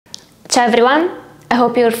Ciao everyone, I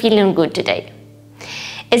hope you're feeling good today.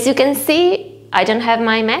 As you can see, I don't have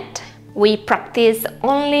my mat. We practice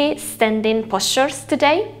only standing postures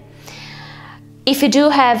today. If you do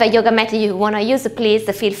have a yoga mat you want to use, please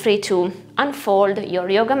feel free to unfold your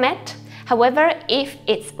yoga mat. However, if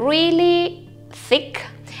it's really thick,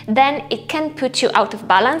 then it can put you out of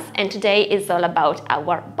balance, and today is all about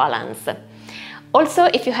our balance. Also,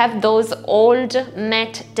 if you have those old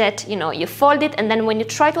mat that you fold it and then when you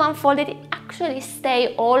try to unfold it, it actually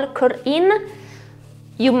stay all curled in,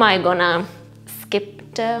 you might gonna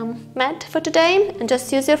skip the mat for today and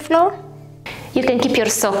just use your floor. You can keep your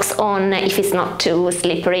socks on if it's not too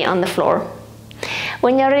slippery on the floor.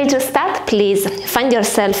 When you're ready to start, please find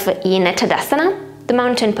yourself in Tadasana, the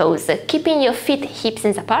mountain pose, keeping your feet hips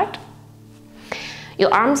apart.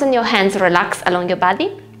 Your arms and your hands relax along your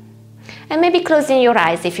body. And maybe closing your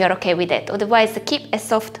eyes if you're okay with it. Otherwise, keep a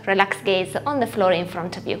soft, relaxed gaze on the floor in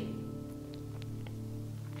front of you.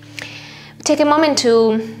 Take a moment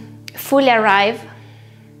to fully arrive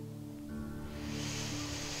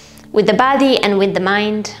with the body and with the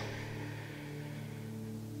mind.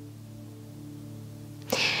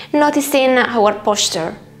 Noticing our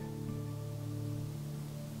posture.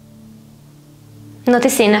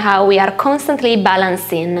 Noticing how we are constantly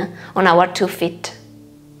balancing on our 2 feet.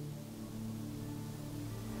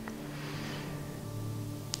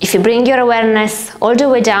 If you bring your awareness all the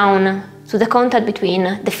way down to the contact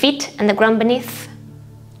between the feet and the ground beneath,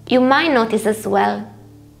 you might notice as well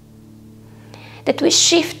that we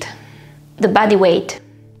shift the body weight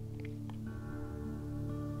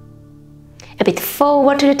a bit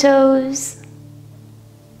forward to the toes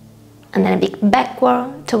and then a bit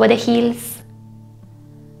backward toward the heels,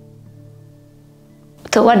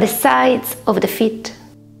 toward the sides of the feet,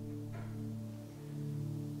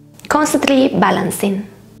 constantly balancing.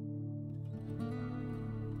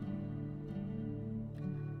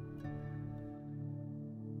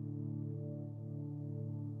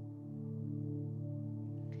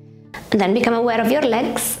 And then become aware of your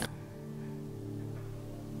legs,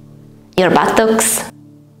 your buttocks,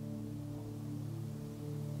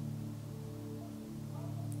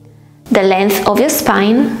 the length of your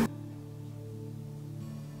spine,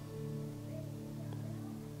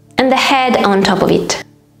 and the head on top of it.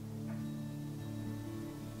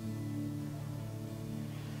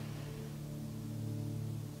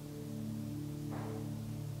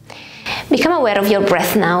 Become aware of your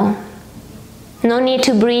breath now. No need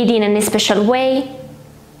to breathe in any special way,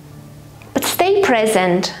 but stay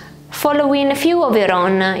present, following a few of your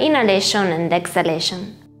own inhalation and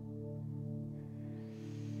exhalation.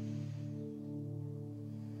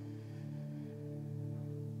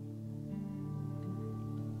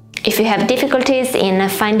 If you have difficulties in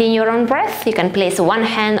finding your own breath, you can place one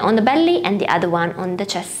hand on the belly and the other one on the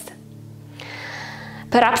chest.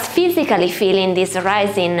 Perhaps physically feeling this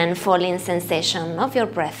rising and falling sensation of your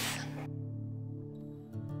breath.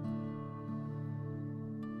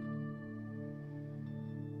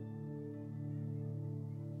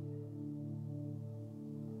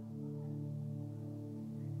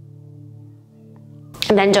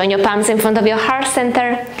 And then join your palms in front of your heart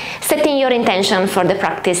center, setting your intention for the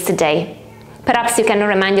practice today. Perhaps you can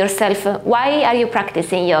remind yourself, why are you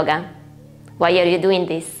practicing yoga? Why are you doing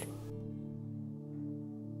this?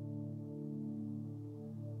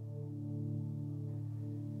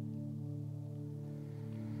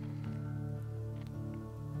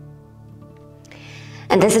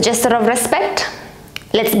 And as a gesture of respect,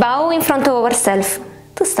 let's bow in front of ourselves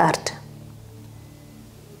to start.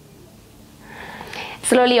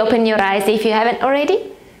 Slowly open your eyes if you haven't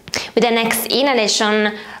already. With the next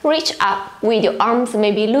inhalation, reach up with your arms,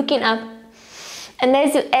 maybe looking up. And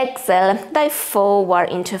as you exhale, dive forward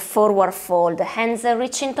into forward fold. The hands are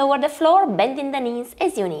reaching toward the floor, bending the knees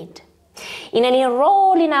as you need. Inhaling,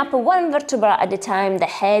 rolling up one vertebra at a time. The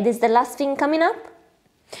head is the last thing coming up.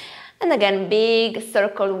 And again, big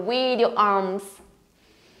circle with your arms.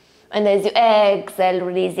 And as you exhale,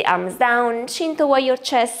 release the arms down, chin toward your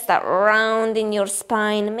chest, start rounding your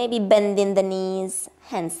spine, maybe bending the knees,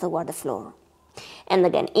 hands toward the floor. And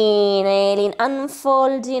again, inhaling,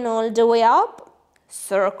 unfolding all the way up,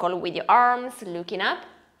 circle with your arms, looking up,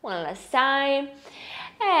 one last time.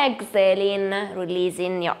 Exhaling,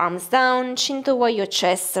 releasing your arms down, chin toward your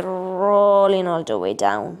chest, rolling all the way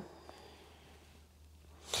down.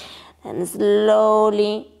 And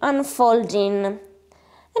slowly unfolding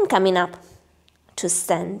and coming up to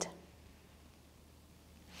stand.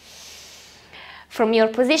 From your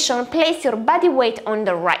position, place your body weight on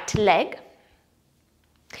the right leg,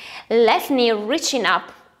 left knee reaching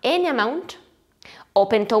up any amount,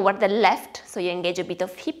 Open toward the left, so you engage a bit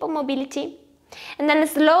of hip mobility. And then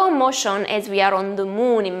slow motion, as we are on the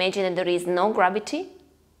moon, imagine that there is no gravity.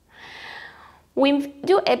 We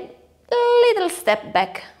do a little step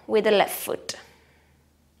back with the left foot.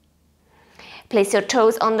 Place your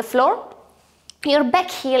toes on the floor. Your back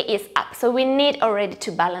heel is up, so we need already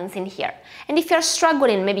to balance in here. And if you're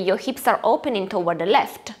struggling, maybe your hips are opening toward the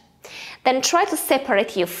left, then try to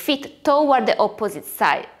separate your feet toward the opposite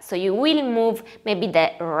side. So you will move maybe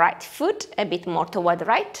the right foot a bit more toward the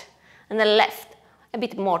right, and the left a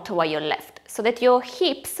bit more toward your left, so that your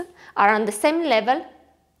hips are on the same level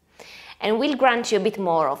and will grant you a bit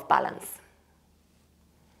more of balance.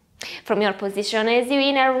 From your position, as you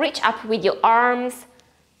inhale, reach up with your arms.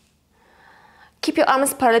 Keep your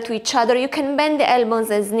arms parallel to each other. You can bend the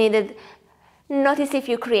elbows as needed. Notice if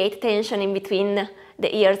you create tension in between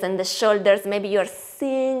the ears and the shoulders. Maybe you're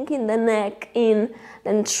sinking the neck in.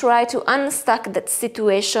 Then try to unstuck that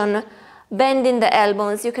situation. Bending the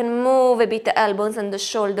elbows. You can move a bit the elbows and the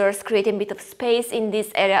shoulders, creating a bit of space in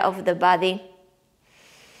this area of the body.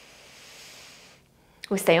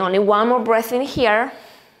 We stay only one more breath in here.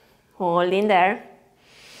 Hold in there.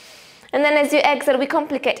 And then as you exhale, we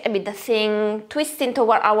complicate a bit the thing, twisting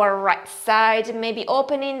toward our right side, maybe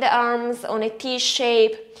opening the arms on a T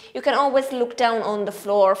shape. You can always look down on the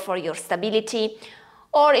floor for your stability.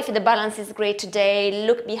 Or if the balance is great today,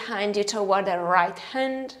 look behind you toward the right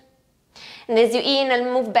hand. And as you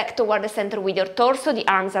inhale, move back toward the center with your torso. The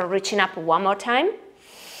arms are reaching up one more time.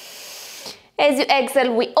 As you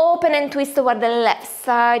exhale, we open and twist toward the left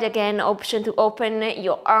side. Again, option to open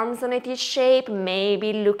your arms on a T shape,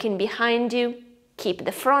 maybe looking behind you. Keep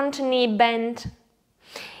the front knee bent.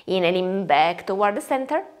 Inhaling back toward the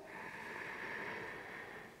center.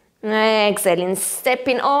 Exhaling,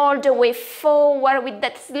 stepping all the way forward with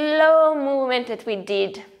that slow movement that we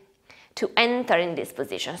did to enter in this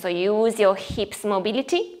position. So use your hips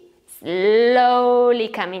mobility, slowly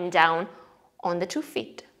coming down on the 2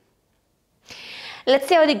 feet. Let's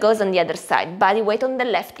see how it goes on the other side. Body weight on the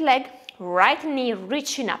left leg, right knee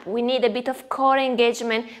reaching up. We need a bit of core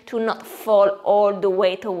engagement to not fall all the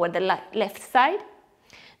way toward the left side.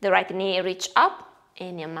 The right knee reach up,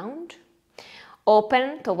 any amount.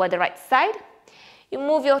 Open toward the right side. You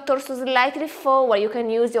move your torso slightly forward. You can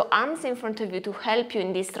use your arms in front of you to help you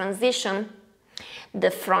in this transition.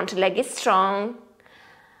 The front leg is strong.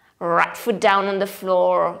 Right foot down on the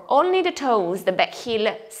floor. Only the toes, the back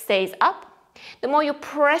heel stays up. The more you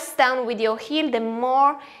press down with your heel, the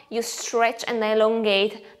more you stretch and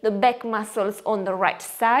elongate the back muscles on the right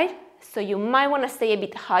side. So you might want to stay a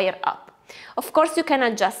bit higher up. Of course, you can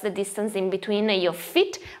adjust the distance in between your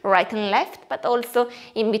feet, right and left, but also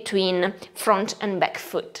in between front and back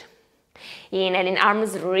foot. Inhaling,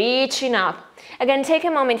 arms reaching up. Again, take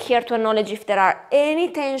a moment here to acknowledge if there are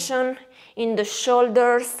any tension in the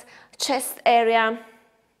shoulders, chest area.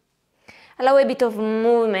 Allow a bit of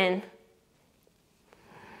movement.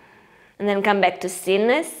 And then come back to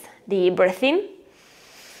stillness, deep breath in.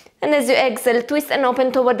 And as you exhale, twist and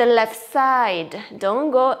open toward the left side.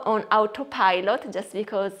 Don't go on autopilot just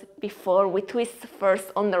because before we twist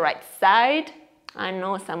first on the right side. I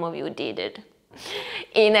know some of you did it.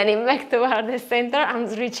 Inhaling back toward the center,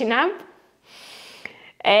 arms reaching up.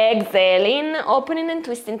 Exhaling, opening and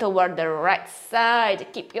twisting toward the right side.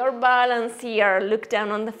 Keep your balance here. Look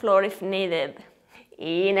down on the floor if needed.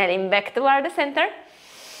 Inhaling back toward the center.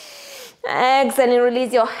 Exhaling,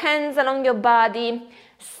 release your hands along your body,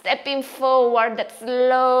 stepping forward, that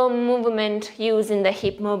slow movement using the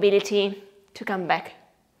hip mobility to come back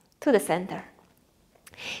to the center.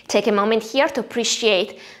 Take a moment here to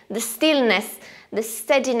appreciate the stillness, the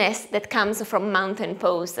steadiness that comes from mountain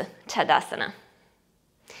pose, Tadasana.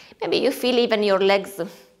 Maybe you feel even your legs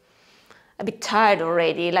a bit tired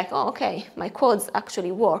already, like, oh, okay, my quads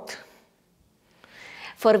actually worked.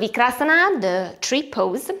 For Vikrasana, the tree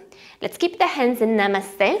pose, let's keep the hands in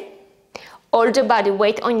Namaste. Hold the body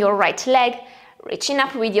weight on your right leg, reaching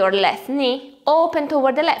up with your left knee, open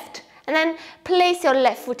toward the left. And then place your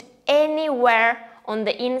left foot anywhere on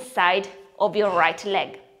the inside of your right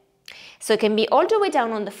leg. So it can be all the way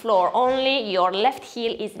down on the floor, only your left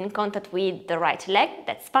heel is in contact with the right leg.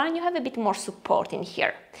 That's fine, you have a bit more support in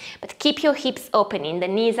here. But keep your hips opening, the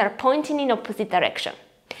knees are pointing in opposite direction.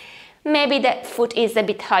 Maybe the foot is a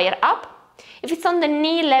bit higher up. If it's on the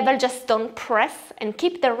knee level, just don't press and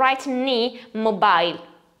keep the right knee mobile.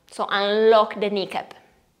 So unlock the kneecap.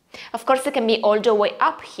 Of course, it can be all the way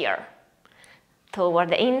up here, toward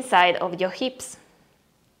the inside of your hips.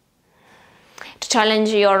 To challenge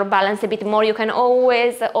your balance a bit more, you can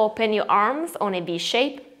always open your arms on a V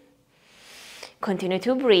shape. Continue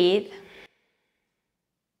to breathe.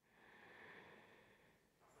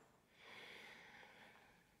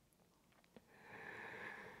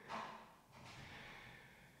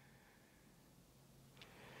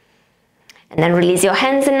 And then release your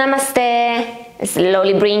hands in Namaste.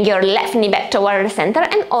 Slowly bring your left knee back toward the center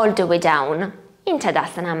and all the way down in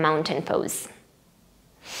Tadasana, mountain pose.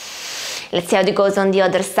 Let's see how it goes on the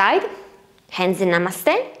other side. Hands in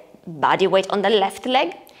Namaste, body weight on the left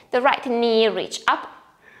leg, the right knee reach up,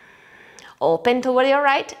 open toward your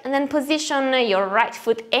right, and then position your right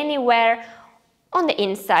foot anywhere on the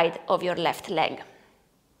inside of your left leg.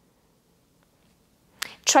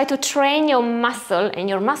 Try to train your muscle and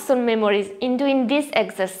your muscle memories in doing this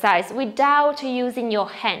exercise without using your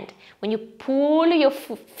hand. When you pull your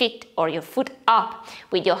feet or your foot up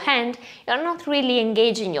with your hand, you're not really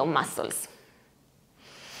engaging your muscles.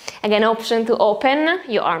 Again, option to open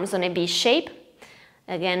your arms on a B shape.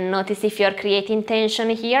 Again, notice if you're creating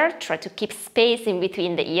tension here. Try to keep space in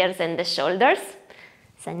between the ears and the shoulders.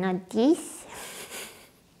 So not this.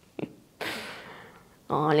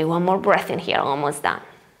 Only one more breath in here, almost done.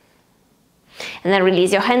 And then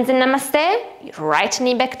release your hands in Namaste. Your right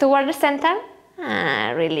knee back toward the center.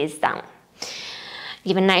 And release down.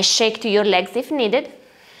 Give a nice shake to your legs if needed.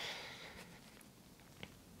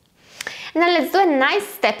 And then let's do a nice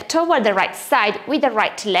step toward the right side with the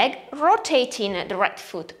right leg, rotating the right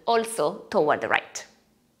foot also toward the right.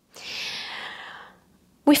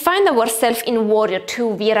 We find ourselves in Warrior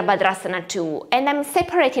 2, Virabhadrasana 2, and I'm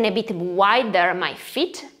separating a bit wider my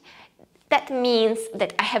feet. That means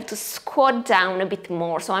that I have to squat down a bit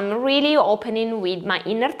more, so I'm really opening with my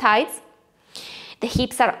inner thighs. The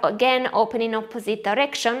hips are again open in opposite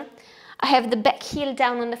direction. I have the back heel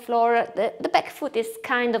down on the floor. The back foot is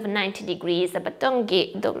kind of 90 degrees, but don't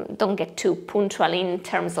get too punctual in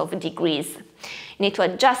terms of degrees. You need to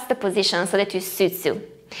adjust the position so that it suits you.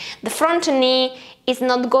 The front knee is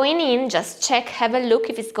not going in, just check, have a look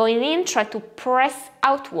if it's going in, try to press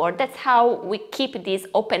outward. That's how we keep this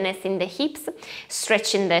openness in the hips,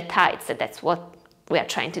 stretching the thighs. So that's what we are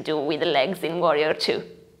trying to do with the legs in Warrior 2.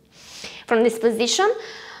 From this position,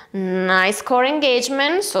 nice core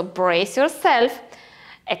engagement, so brace yourself,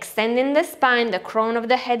 extending the spine, the crown of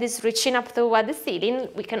the head is reaching up toward the ceiling.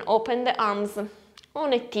 We can open the arms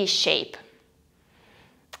on a T shape.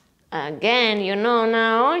 Again, you know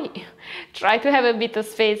now, try to have a bit of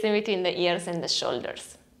space in between the ears and the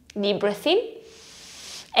shoulders. Deep breath in.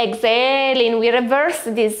 Exhaling, we reverse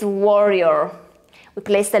this warrior. We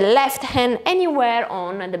place the left hand anywhere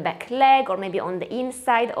on the back leg or maybe on the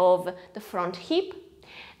inside of the front hip.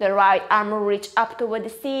 The right arm will reach up toward the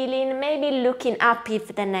ceiling, maybe looking up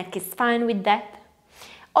if the neck is fine with that.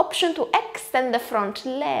 Option to extend the front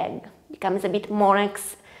leg, becomes a bit more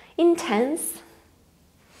intense.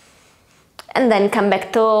 And then come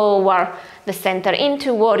back toward the center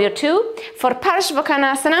into Warrior 2. For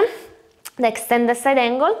Parshvakonasana, the extended side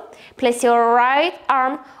angle, place your right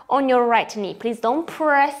arm on your right knee. Please don't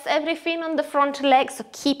press everything on the front leg, so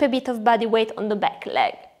keep a bit of body weight on the back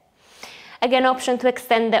leg. Again, option to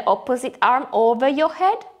extend the opposite arm over your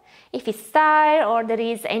head. If it's tired or there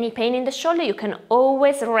is any pain in the shoulder, you can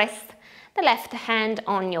always rest the left hand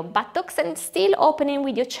on your buttocks and still opening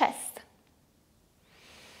with your chest.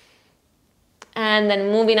 And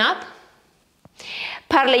then moving up,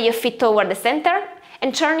 parallel your feet toward the center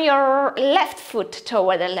and turn your left foot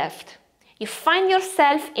toward the left. You find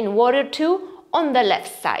yourself in Warrior 2 on the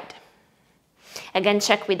left side. Again,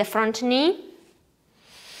 check with the front knee.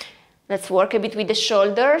 Let's work a bit with the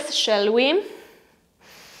shoulders, shall we?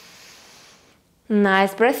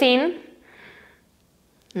 Nice breath in.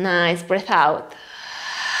 Nice breath out.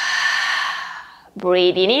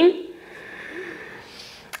 Breathing in.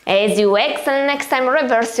 As you exhale, next time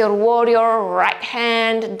reverse your warrior, right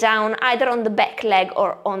hand down either on the back leg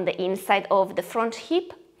or on the inside of the front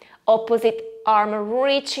hip. Opposite arm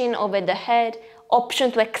reaching over the head.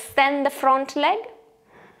 Option to extend the front leg.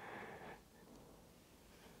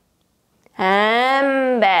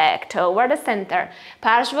 And back toward the center.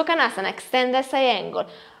 Parshvakonasana, extend the side angle.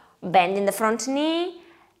 Bending the front knee.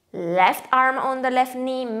 Left arm on the left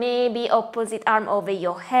knee, maybe opposite arm over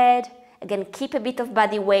your head. Again, keep a bit of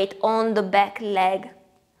body weight on the back leg.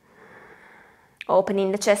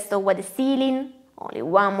 Opening the chest toward the ceiling. Only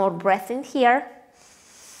one more breath in here.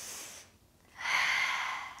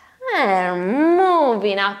 And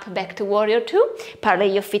moving up back to Warrior 2.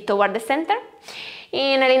 Parallel your feet toward the center.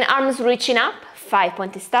 Inhaling, arms reaching up,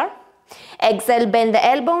 5-pointed star. Exhale, bend the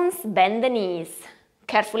elbows, bend the knees.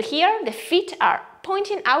 Careful here, the feet are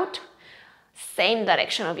pointing out, same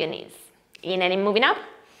direction of your knees. Inhaling, moving up.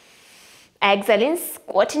 Exhaling,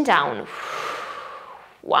 squatting down.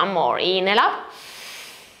 One more, inhale up.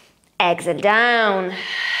 Exhale down.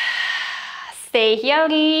 Stay here,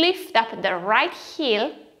 lift up the right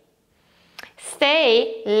heel.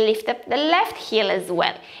 Stay, lift up the left heel as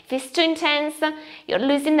well. If it's too intense, you're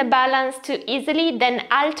losing the balance too easily, then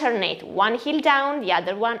alternate one heel down, the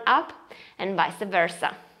other one up, and vice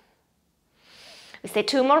versa. We say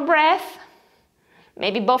 2 more breaths,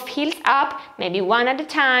 maybe both heels up, maybe one at a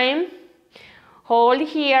time. Hold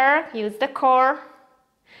here, use the core,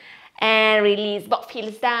 and release both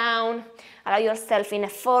heels down. Allow yourself in a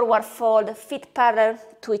forward fold, feet parallel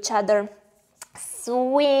to each other,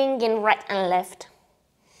 swinging right and left.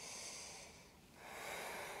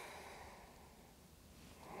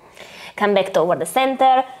 Come back toward the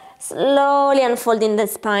center, slowly unfolding the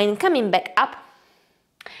spine, coming back up.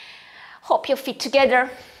 Hop your feet together,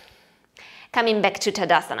 coming back to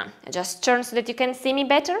Tadasana. I just turn so that you can see me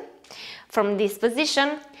better. From this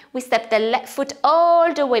position, we step the left foot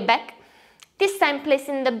all the way back, this time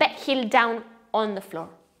placing the back heel down on the floor.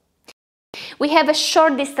 We have a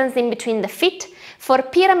short distance in between the feet for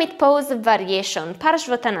pyramid pose variation,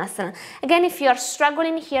 Parshvottanasana. Again, if you are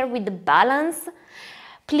struggling here with the balance,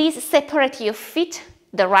 please separate your feet,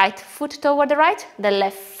 the right foot toward the right, the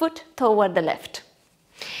left foot toward the left.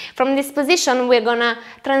 From this position, we're gonna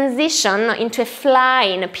transition into a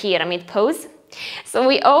flying pyramid pose. So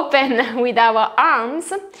we open with our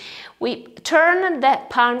arms, we turn the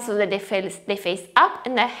palms so that they face up,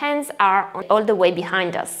 and the hands are all the way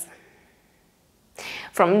behind us.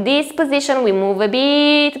 From this position, we move a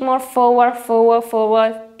bit more forward, forward,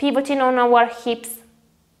 forward, pivoting on our hips,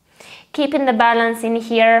 keeping the balance in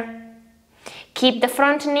here. Keep the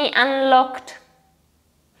front knee unlocked.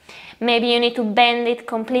 Maybe you need to bend it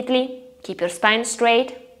completely. Keep your spine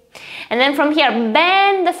straight. And then from here,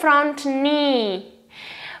 bend the front knee.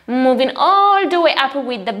 Moving all the way up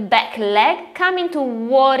with the back leg. Come into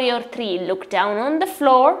warrior 3. Look down on the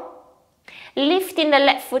floor. Lifting the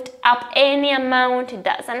left foot up any amount. It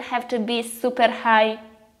doesn't have to be super high.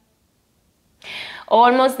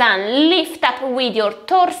 Almost done. Lift up with your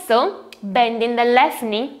torso. Bending the left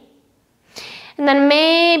knee. And then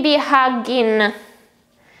maybe hugging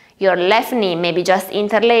your left knee, maybe just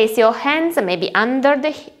interlace your hands, maybe under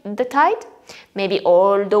the thigh, maybe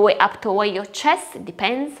all the way up toward your chest, it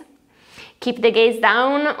depends. Keep the gaze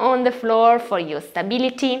down on the floor for your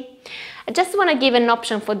stability. I just want to give an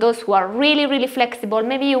option for those who are really, really flexible.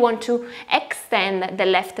 Maybe you want to extend the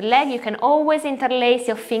left leg. You can always interlace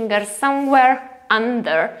your fingers somewhere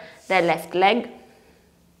under the left leg.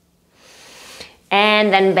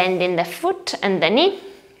 And then bending the foot and the knee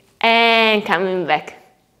and coming back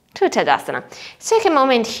to Tadasana. Take a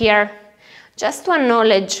moment here just to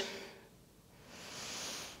acknowledge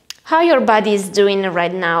how your body is doing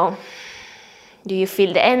right now. Do you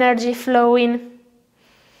feel the energy flowing?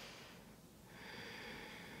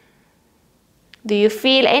 Do you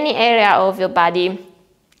feel any area of your body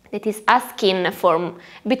that is asking for a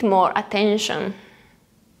bit more attention?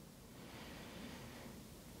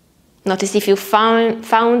 Notice if you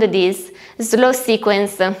found this slow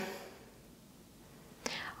sequence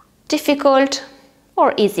difficult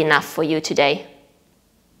or easy enough for you today.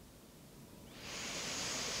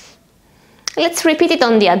 Let's repeat it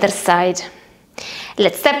on the other side.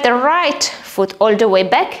 Let's step the right foot all the way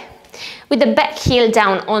back with the back heel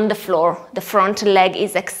down on the floor. The front leg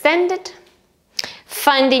is extended,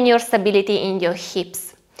 finding your stability in your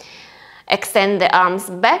hips. Extend the arms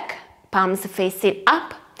back, palms facing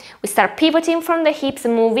up. We start pivoting from the hips,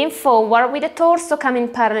 moving forward with the torso coming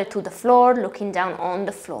parallel to the floor, looking down on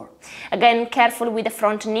the floor. Again, careful with the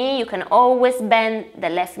front knee. You can always bend the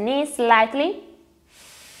left knee slightly.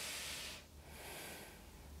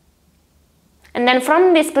 And then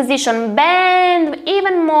from this position, bend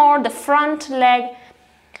even more the front leg,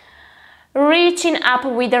 reaching up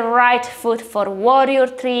with the right foot for warrior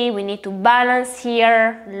 3. We need to balance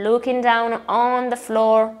here, looking down on the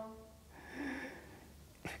floor.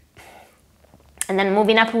 And then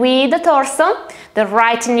moving up with the torso, the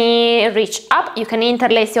right knee reach up. You can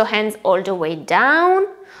interlace your hands all the way down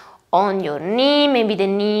on your knee. Maybe the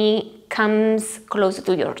knee comes closer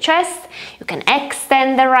to your chest. You can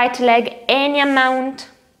extend the right leg any amount.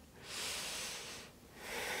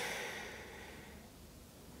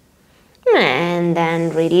 And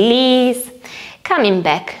then release, coming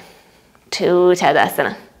back to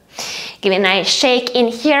Tadasana. Give a nice shake in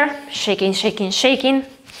here, shaking, shaking, shaking.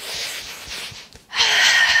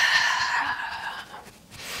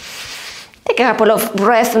 Take a couple of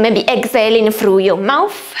breaths, maybe exhaling through your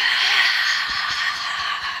mouth.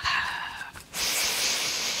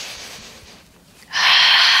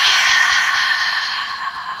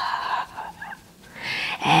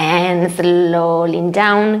 And slowly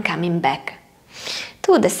down, coming back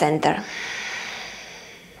to the center.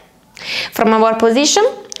 From our position,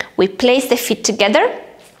 We place the feet together,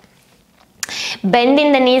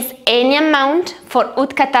 bending the knees any amount for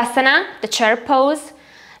Utkatasana, the chair pose.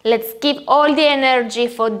 Let's give all the energy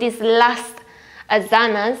for this last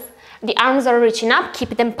asanas. The arms are reaching up,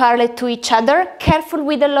 keep them parallel to each other. Careful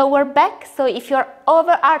with the lower back. So if you're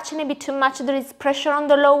overarching a bit too much, there is pressure on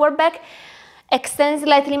the lower back. Extend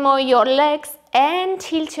slightly more your legs and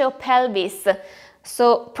tilt your pelvis.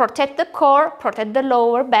 So protect the core, protect the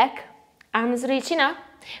lower back. Arms reaching up.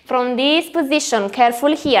 From this position,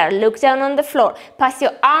 careful here, look down on the floor. Pass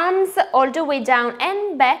your arms all the way down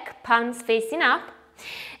and back, palms facing up.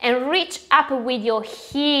 And reach up with your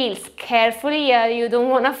heels. Carefully here, you don't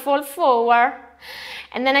want to fall forward.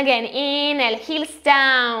 And then again, inhale, heels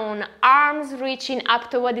down, arms reaching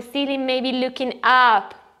up toward the ceiling, maybe looking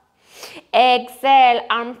up. Exhale,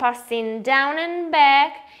 arm passing down and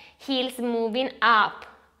back, heels moving up.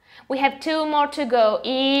 We have 2 more to go.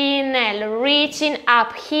 Inhale, reaching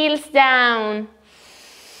up, heels down.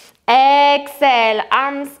 Exhale,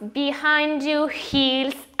 arms behind you,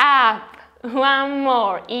 heels up. 1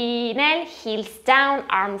 more. Inhale, heels down,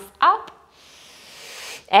 arms up.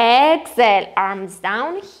 Exhale, arms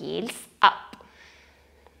down, heels up.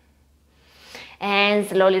 And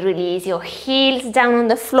slowly release your heels down on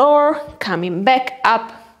the floor, coming back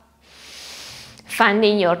up.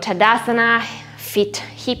 Finding your Tadasana, feet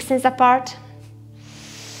hips apart.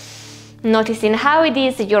 Noticing how it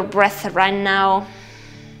is your breath right now.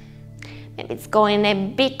 Maybe it's going a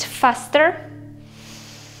bit faster.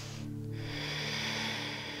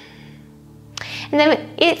 And then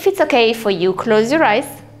if it's okay for you, close your eyes.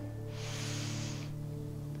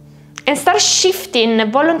 And start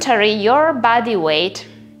shifting voluntarily your body weight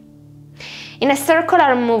in a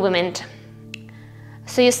circular movement.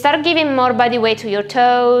 So you start giving more body weight to your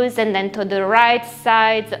toes and then to the right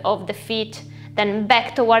sides of the feet, then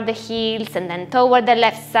back toward the heels and then toward the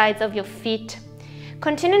left sides of your feet.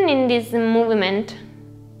 Continuing in this movement.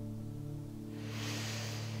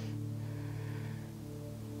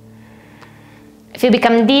 If you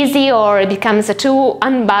become dizzy or it becomes too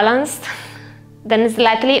unbalanced, then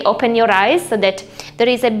slightly open your eyes so that there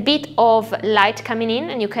is a bit of light coming in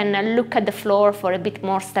and you can look at the floor for a bit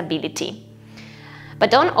more stability. But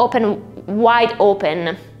don't open wide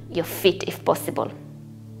open your feet if possible.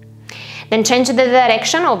 Then change the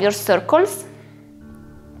direction of your circles,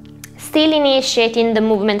 still initiating the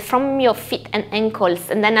movement from your feet and ankles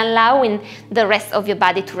and then allowing the rest of your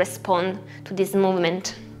body to respond to this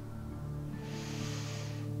movement.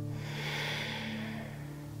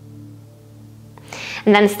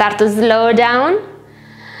 And then start to slow down,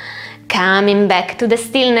 coming back to the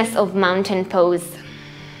stillness of mountain pose.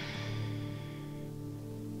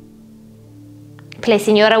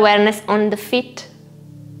 Placing your awareness on the feet,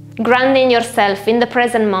 grounding yourself in the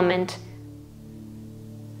present moment,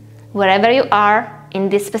 wherever you are in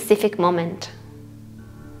this specific moment.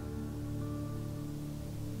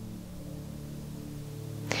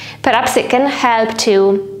 Perhaps it can help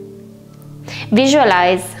to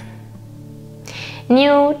visualize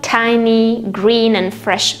new, tiny, green and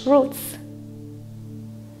fresh roots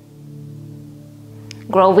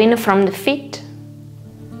growing from the feet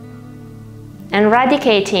and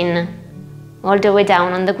radicating all the way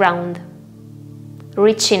down on the ground,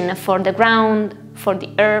 reaching for the ground, for the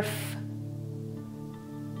earth,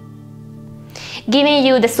 giving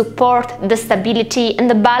you the support, the stability and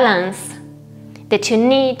the balance that you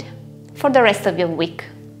need for the rest of your week.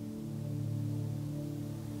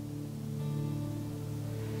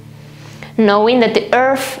 Knowing that the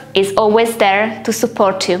earth is always there to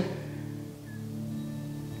support you,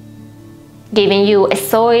 giving you a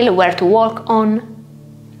soil where to walk on,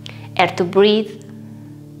 air to breathe,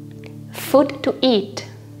 food to eat,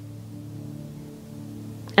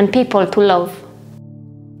 and people to love.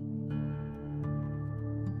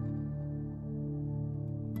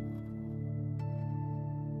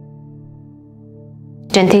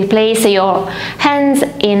 Gently place your hands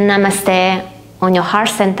in Namaste on your heart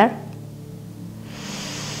center.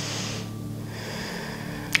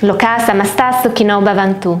 Loka samasta sukhino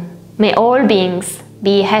bhavantu. May all beings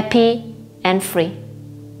be happy and free.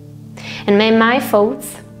 And may my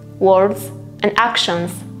thoughts, words and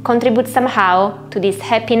actions contribute somehow to this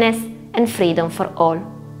happiness and freedom for all.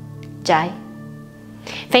 Jai.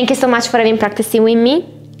 Thank you so much for having practicing with me.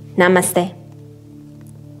 Namaste.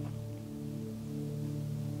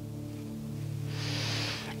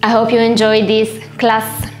 I hope you enjoyed this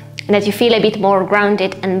class and that you feel a bit more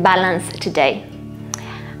grounded and balanced today.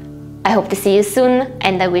 I hope to see you soon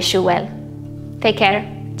and I wish you well. Take care.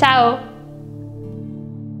 Ciao!